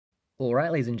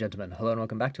Alright, ladies and gentlemen, hello and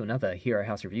welcome back to another Hero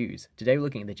House Reviews. Today we're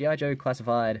looking at the G.I. Joe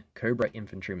Classified Cobra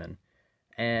Infantryman.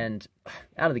 And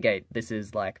out of the gate, this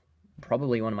is like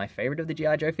probably one of my favorite of the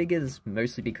G.I. Joe figures,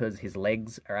 mostly because his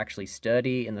legs are actually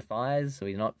sturdy in the thighs, so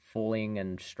he's not falling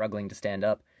and struggling to stand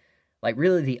up. Like,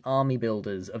 really, the army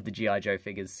builders of the G.I. Joe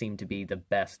figures seem to be the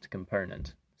best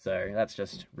component, so that's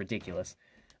just ridiculous.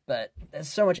 But there's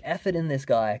so much effort in this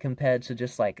guy compared to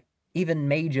just, like, even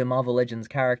major Marvel Legends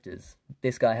characters.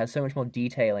 This guy has so much more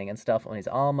detailing and stuff on his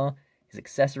armor, his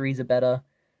accessories are better.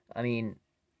 I mean,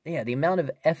 yeah, the amount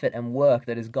of effort and work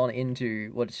that has gone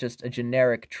into what's just a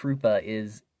generic trooper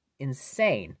is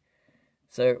insane.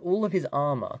 So all of his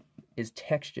armor is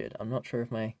textured. I'm not sure if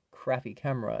my crappy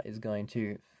camera is going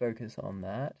to focus on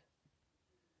that.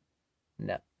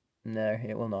 No,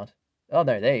 it will not. Oh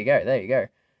no, there you go.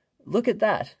 Look at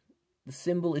that. The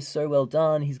symbol is so well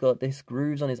done. He's got this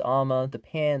grooves on his armor. The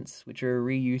pants, which are a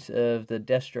reuse of the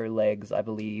Destro legs, I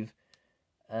believe,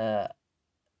 are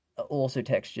also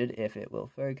textured, if it will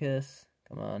focus.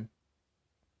 Come on.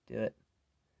 Do it.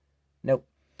 Nope.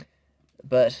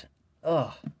 But,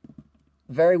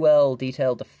 very well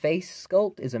detailed. The face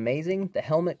sculpt is amazing. The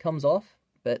helmet comes off,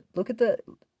 but look at the,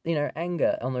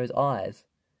 anger on those eyes.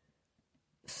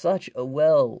 Such a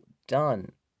well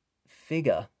done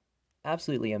figure.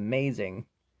 Absolutely amazing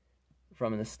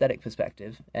from an aesthetic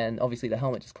perspective, and obviously the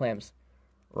helmet just clamps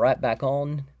right back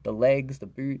on. The legs, the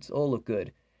boots, all look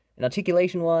good. And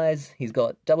articulation-wise, he's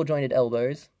got double-jointed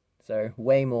elbows, so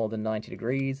way more than 90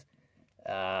 degrees.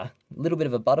 A little bit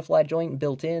of a butterfly joint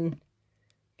built in,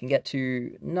 can get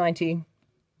to 90.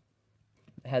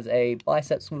 Has a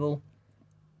bicep swivel.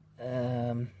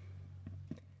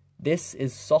 This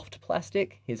is soft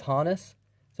plastic, his harness.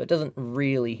 So it doesn't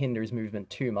really hinder his movement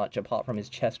too much, apart from his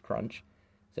chest crunch.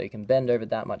 So he can bend over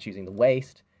that much using the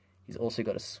waist. He's also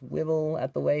got a swivel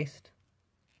at the waist.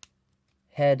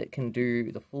 Head can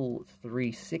do the full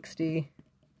 360.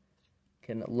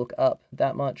 Can look up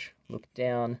that much, look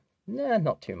down. Nah,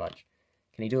 not too much.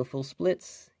 Can he do a full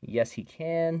splits? Yes, he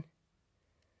can.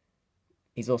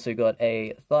 He's also got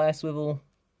a thigh swivel,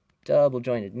 double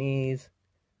jointed knees,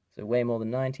 so way more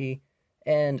than 90,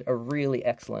 and a really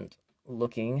excellent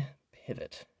looking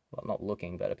pivot. Well, not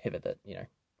looking, but a pivot that,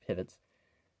 pivots.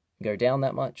 Go down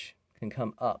that much, can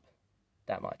come up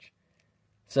that much.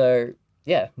 So,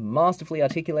 yeah, masterfully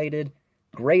articulated,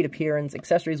 great appearance.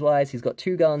 Accessories-wise, he's got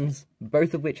two guns,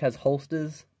 both of which has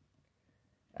holsters.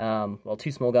 Well,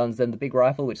 two small guns, then the big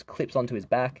rifle, which clips onto his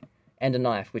back, and a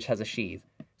knife, which has a sheath.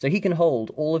 So he can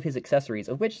hold all of his accessories,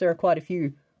 of which there are quite a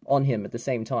few on him at the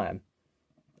same time.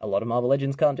 A lot of Marvel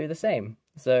Legends can't do the same.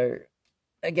 So,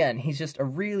 again, he's just a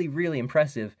really, really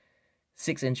impressive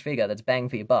 6-inch figure that's bang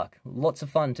for your buck. Lots of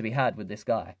fun to be had with this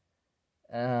guy.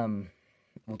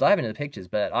 We'll dive into the pictures,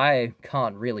 but I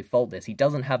can't really fault this. He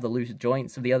doesn't have the loose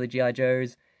joints of the other G.I.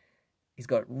 Joes. He's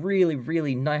got really,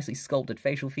 really nicely sculpted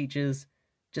facial features.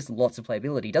 Just lots of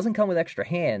playability. He doesn't come with extra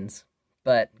hands,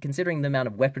 but considering the amount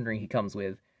of weaponry he comes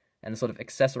with, and the sort of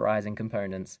accessorizing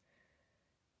components,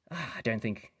 I don't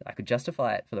think I could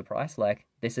justify it for the price. Like,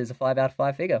 this is a 5 out of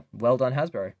 5 figure. Well done,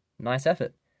 Hasbro. Nice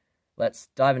effort. Let's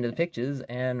dive into the pictures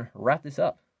and wrap this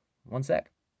up. One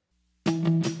sec.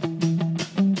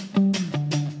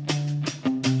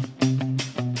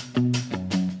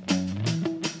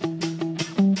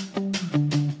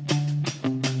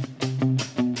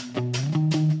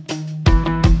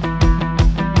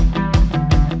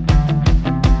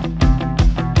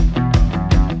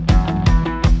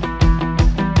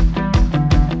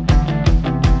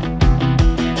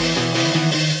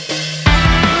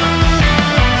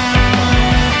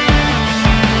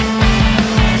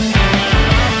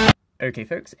 Okay,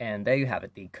 folks, and there you have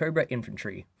it, the Cobra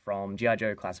Infantry from G.I.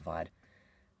 Joe Classified.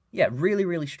 Yeah, really,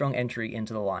 really strong entry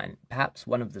into the line. Perhaps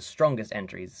one of the strongest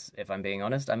entries, if I'm being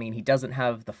honest. I mean, he doesn't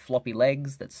have the floppy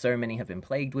legs that so many have been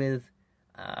plagued with.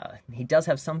 He does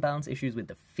have some balance issues with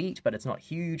the feet, but it's not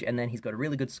huge. And then he's got a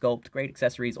really good sculpt, great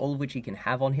accessories, all of which he can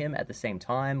have on him at the same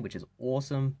time, which is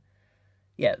awesome.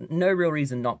 Yeah, no real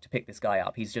reason not to pick this guy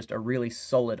up. He's just a really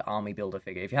solid army builder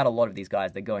figure. If you had a lot of these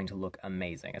guys, they're going to look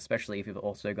amazing, especially if you've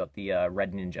also got the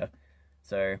Red Ninja.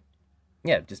 So,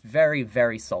 yeah, just very,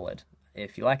 very solid.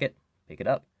 If you like it, pick it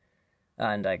up.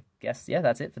 And I guess, yeah,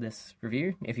 that's it for this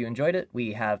review. If you enjoyed it,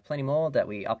 we have plenty more that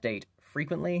we update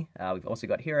frequently. We've also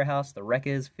got Hero House, The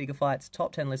Wreckers, Figure Fights,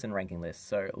 Top 10 lists, and ranking lists,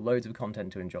 so loads of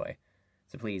content to enjoy.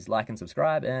 So please like and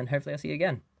subscribe, and hopefully I'll see you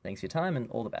again. Thanks for your time, and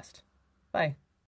all the best. Bye.